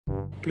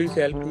Please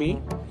help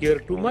me. Here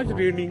too much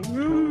raining.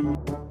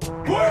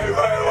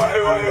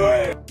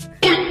 Wait.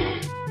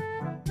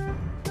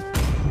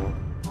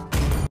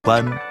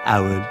 1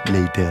 hour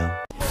later.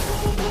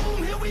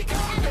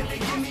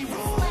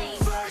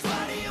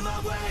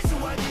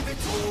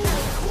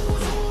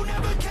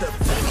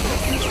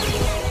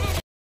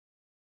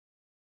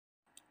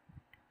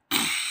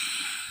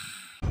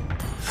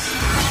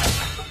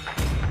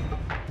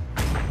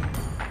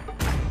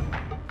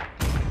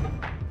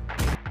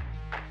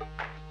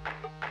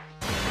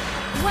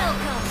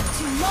 Welcome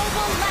to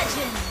Mobile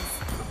Legends!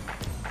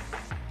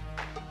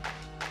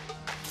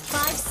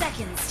 5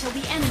 seconds till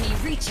the enemy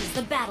reaches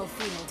the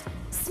battlefield.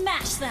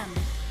 Smash them!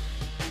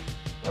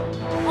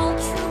 All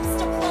troops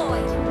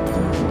deployed!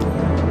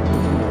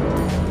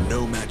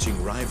 No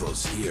matching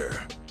rivals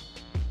here.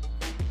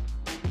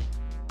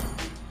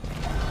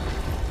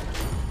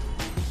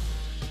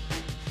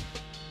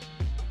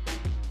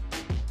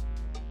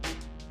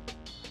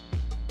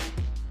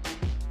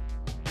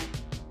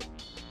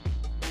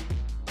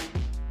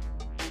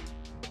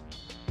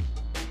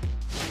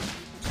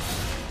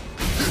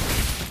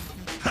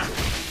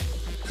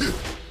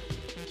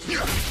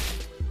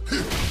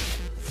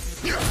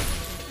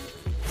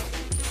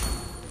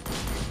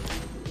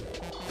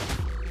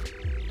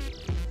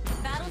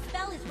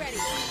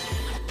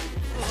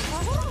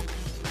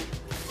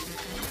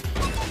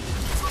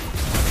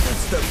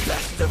 The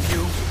best of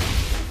you.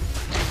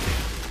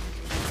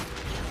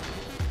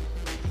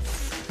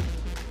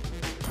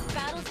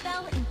 Battle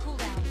spell in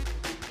cooldown.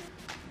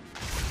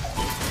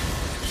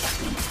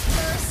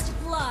 First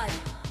blood.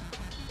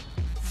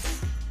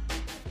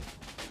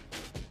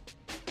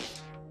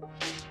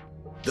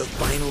 The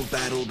final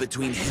battle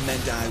between him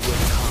and I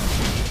will come.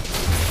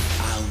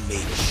 I'll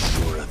make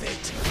sure of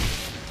it.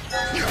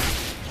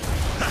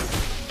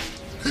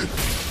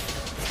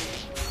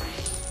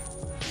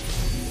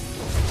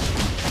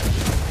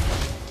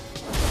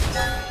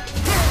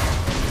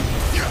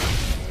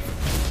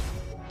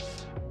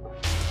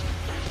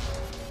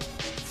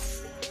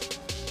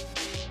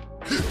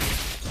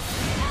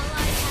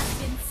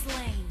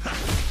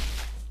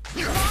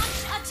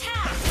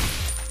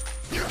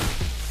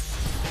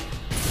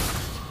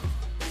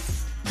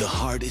 The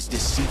heart is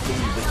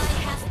deceitfully wicked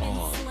above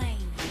all.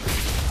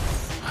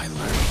 I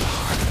learned the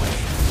hard way.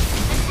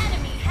 An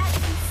enemy has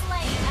been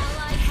slain.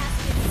 Ally has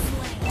been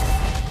slain.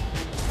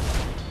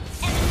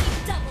 Enemy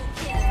double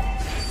kill.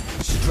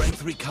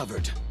 Strength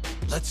recovered.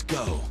 Let's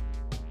go.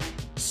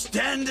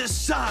 Stand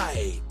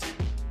aside!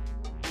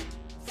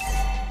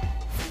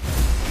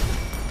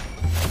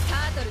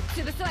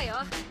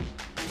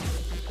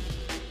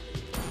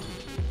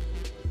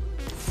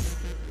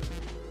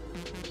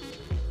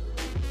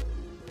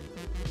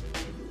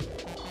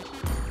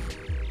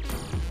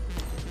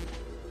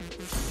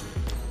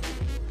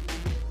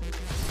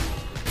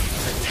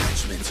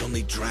 Attachments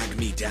only drag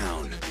me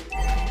down.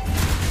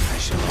 I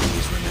shall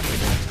always remember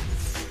that.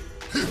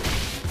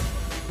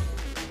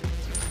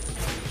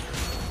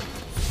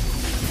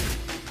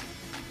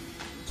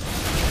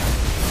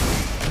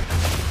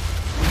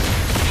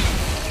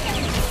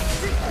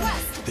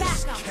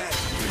 This can't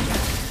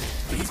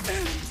be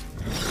end.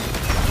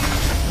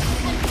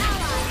 An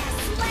ally has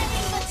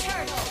slain the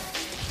turtle.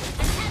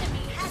 An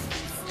enemy has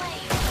been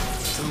slain.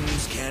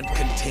 Tombs can't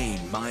contain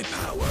my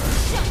power.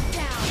 Shut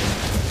down.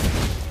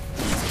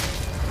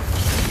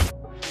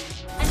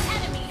 An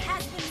enemy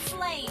has been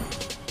slain.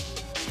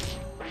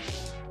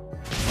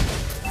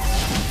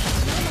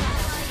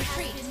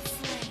 Retreat.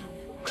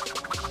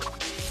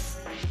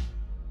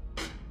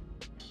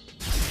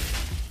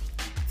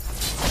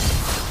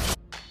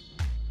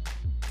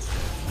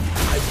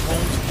 I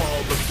won't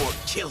fall before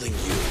killing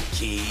you,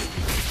 Key.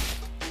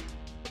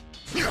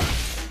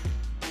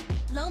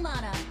 Low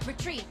mana.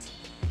 Retreat.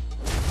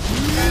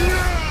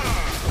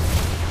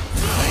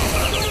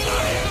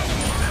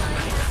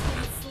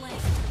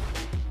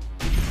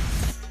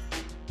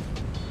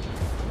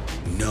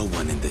 No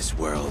one in this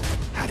world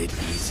had it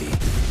easy.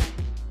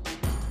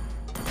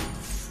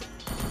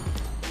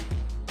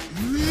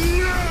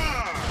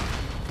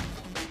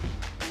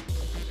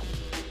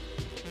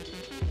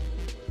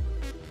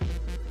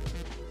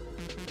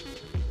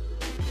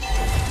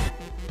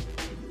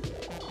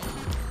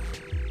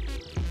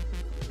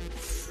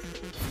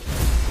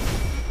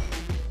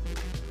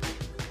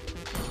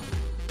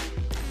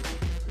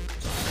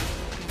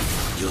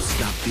 You'll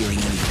stop fearing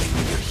anything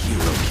when your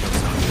hero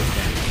kills off your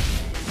family.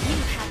 You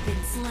have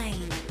been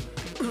slain.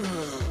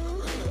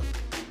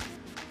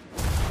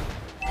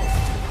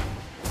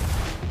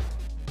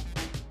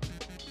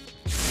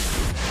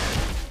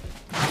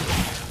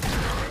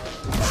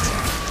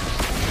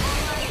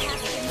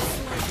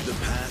 The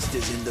past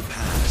is in the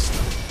past,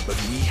 but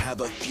we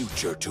have a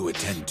future to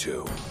attend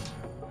to.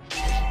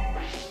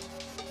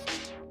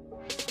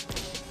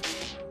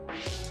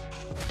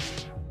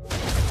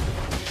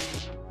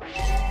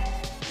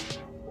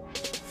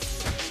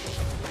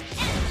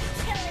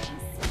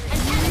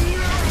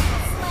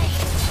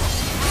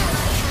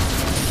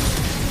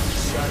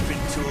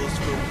 Sharpened tools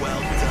for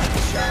well-done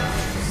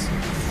jobs.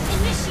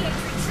 Initiate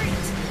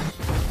retreat.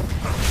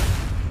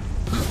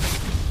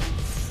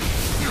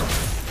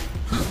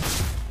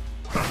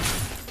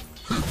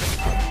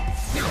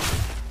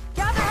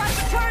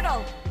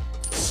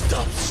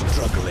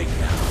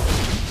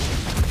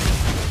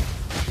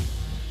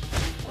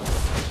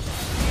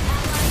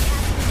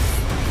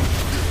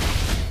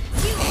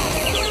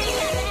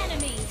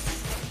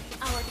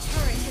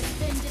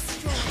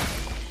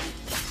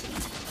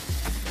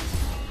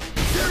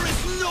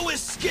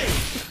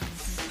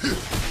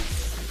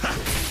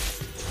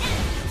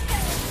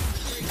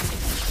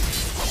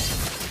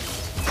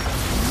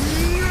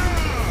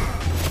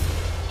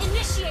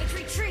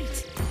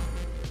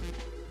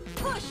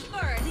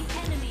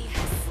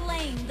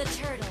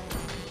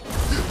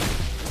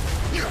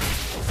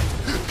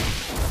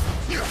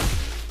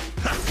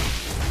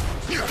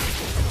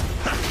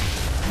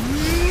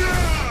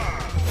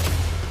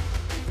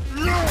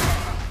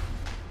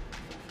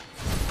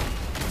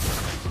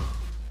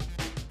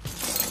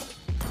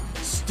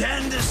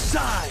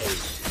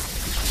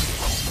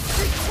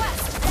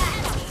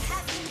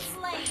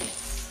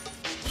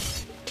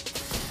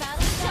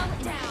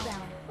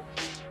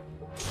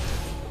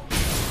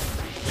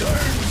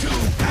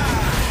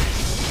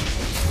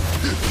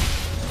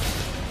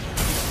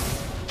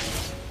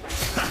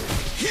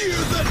 Hear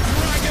the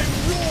dragon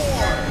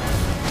roar!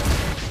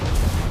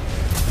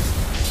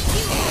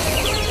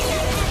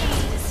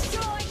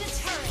 Destroy the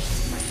turret.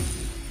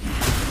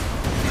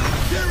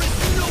 There is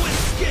no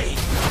escape!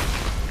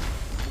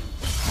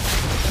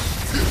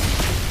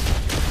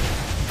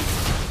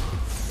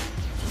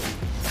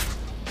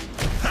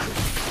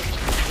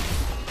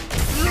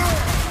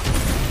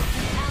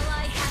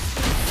 Ally has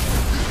been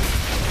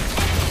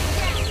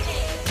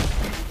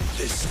rampage.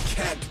 This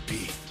can't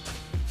be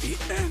the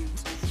end.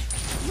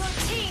 Your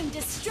team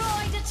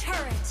destroyed a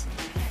turret.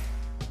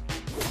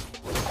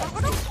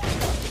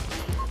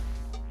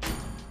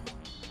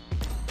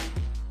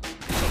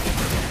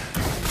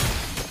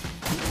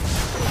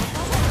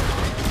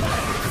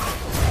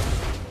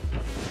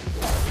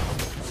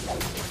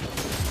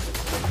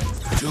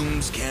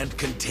 Tombs can't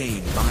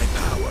contain my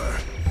power.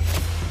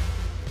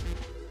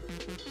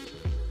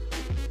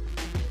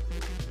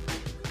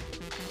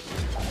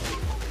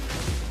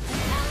 An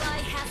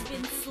ally has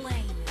been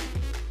slain.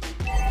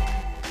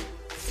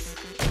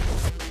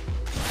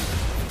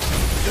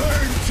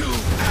 Turn to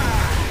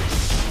ash!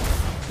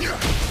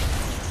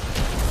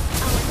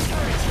 Our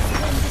turret has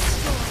been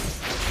destroyed.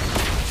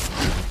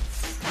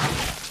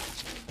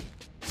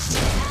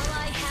 An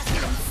ally has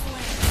been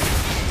slain.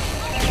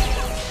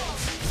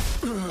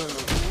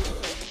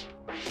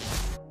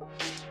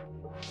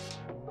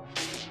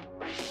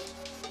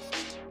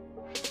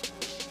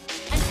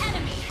 An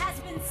enemy has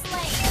been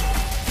slain.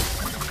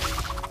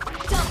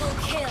 Double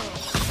kill.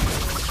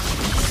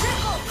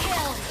 Triple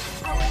kill.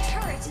 Our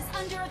turret is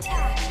under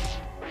attack.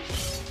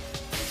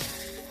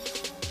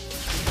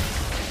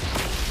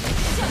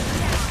 Shut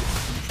down.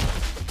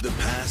 The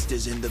past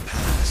is in the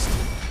past,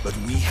 but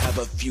we have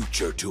a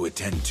future to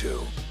attend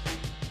to.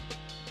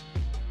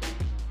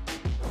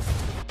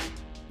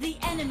 The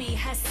enemy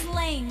has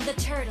slain the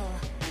turtle.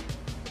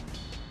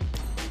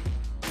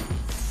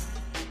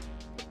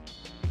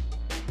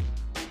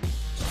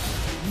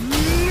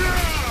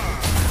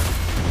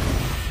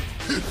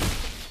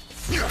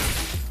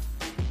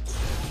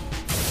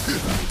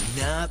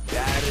 Not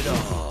bad at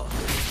all.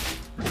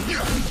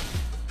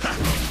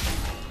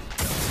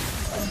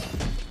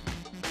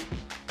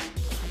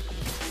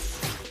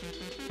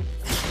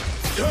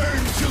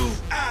 Turn to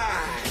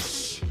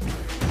ash!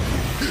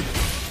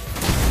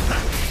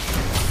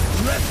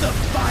 Let the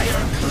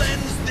fire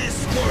cleanse this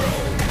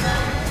world!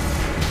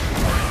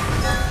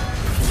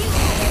 You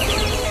have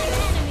slain an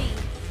enemy.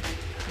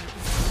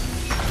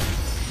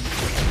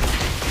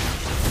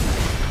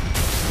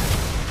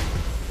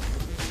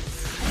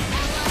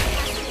 Ally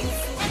has been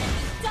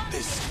slain.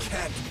 This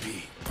can't be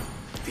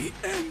the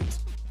end.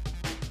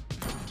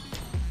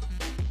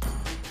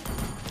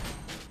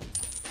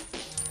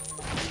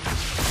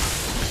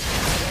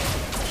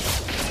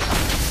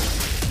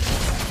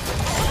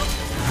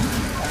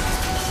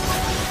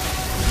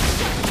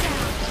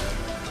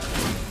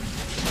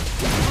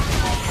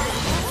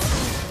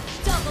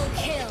 Double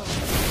kill.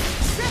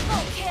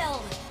 Triple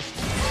kill.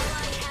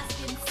 Ally has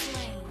been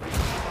slain.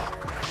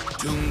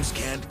 Tombs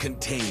can't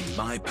contain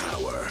my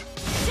power.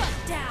 Shut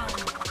down.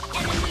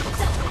 Enemy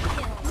double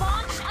kill.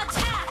 Launch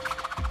attack.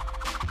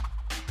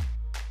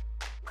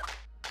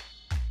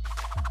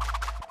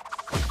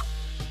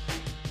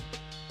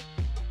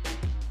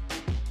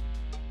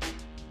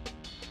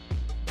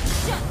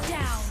 Shut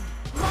down.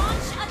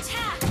 Launch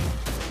attack.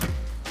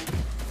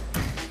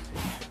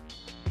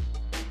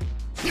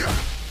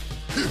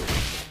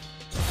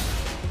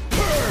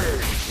 Burn!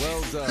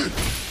 Well done.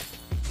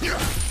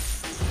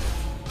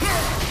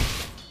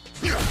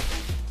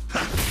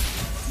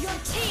 Your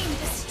team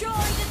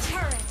destroyed the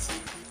turret.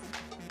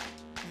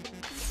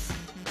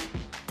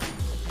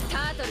 タ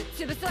ートル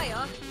潰すわ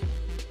よ。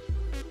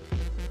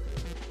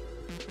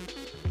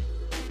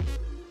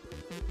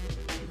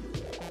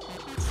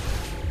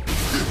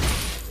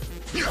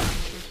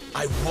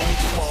 I won't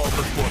fall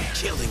before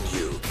killing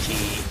you,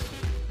 Key.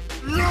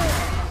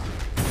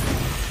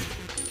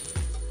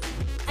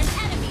 An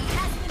enemy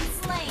has been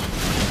slain.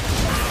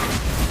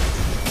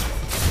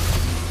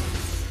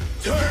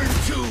 Turn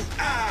to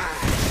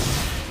ash!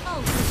 Oh,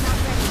 he's not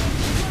ready.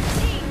 Your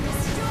team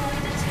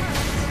destroyed the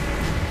turret.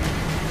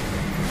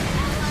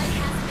 Ally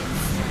has been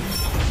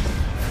slain.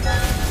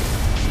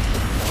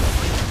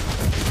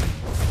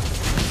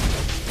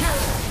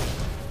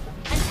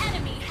 An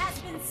enemy has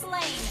been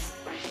slain.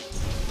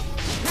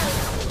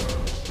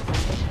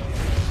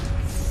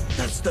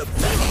 That's the best.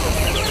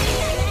 Slain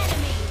an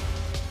enemy.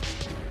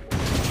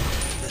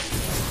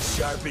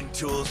 Sharpen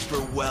tools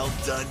for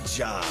well-done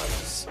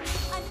jobs.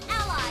 An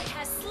ally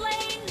has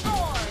slain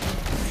Lord.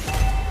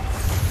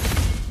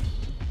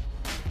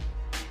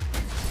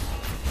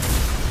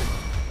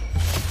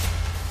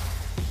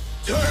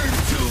 Turn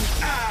to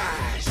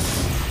ash!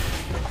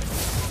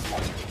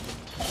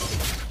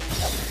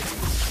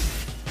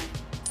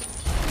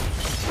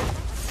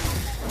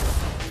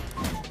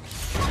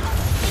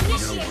 No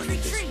Initiate one in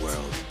this retreat.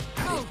 world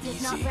had Oh, it is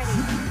easy. not ready.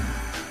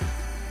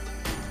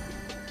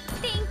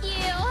 Thank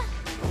you.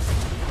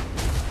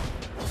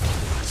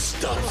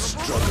 Stop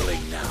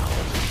struggling now.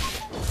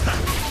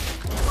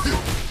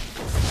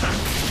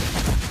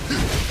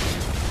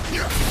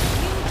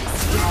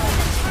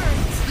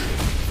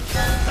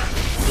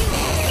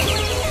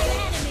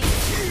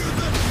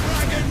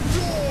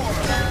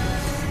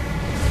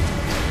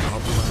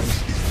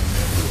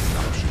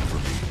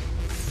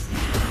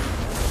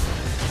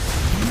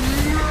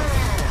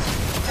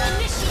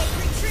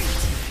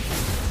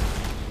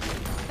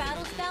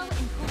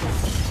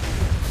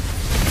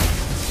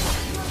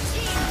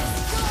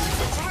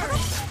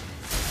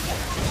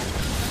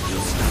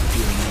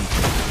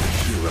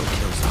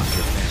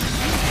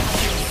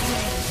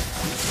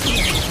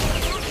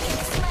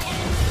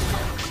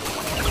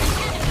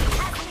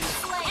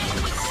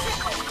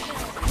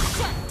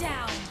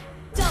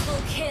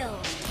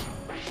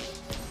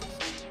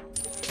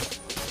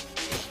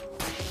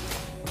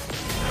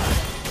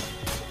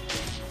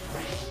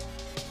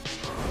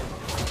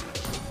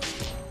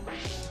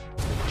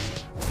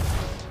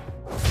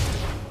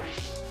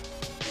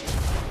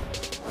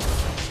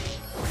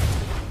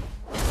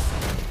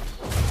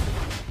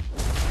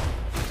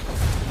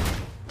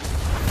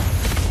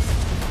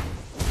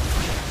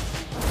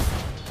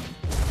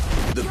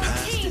 The Your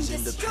past team is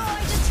in the destroyed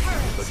past, the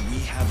turret. but we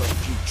have a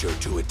future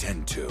to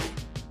attend to.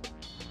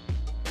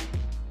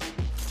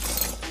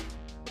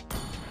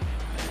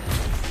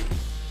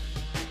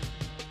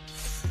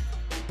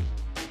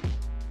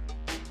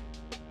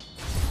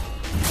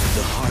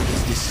 The heart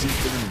is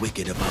deceitful and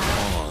wicked above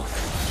all.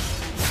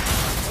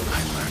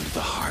 I learned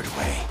the hard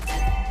way.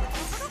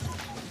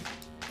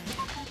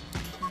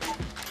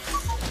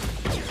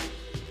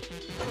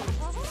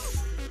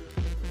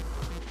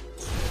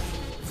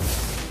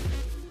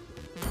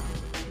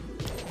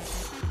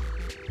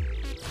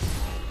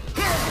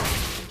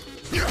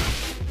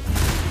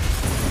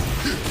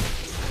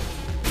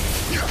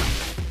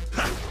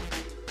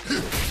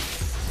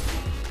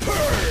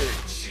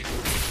 Purge!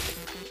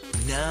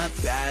 Not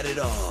bad at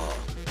all.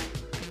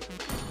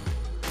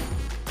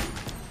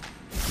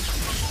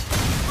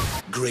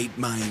 Great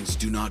minds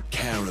do not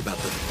care about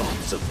the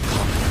thoughts of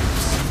common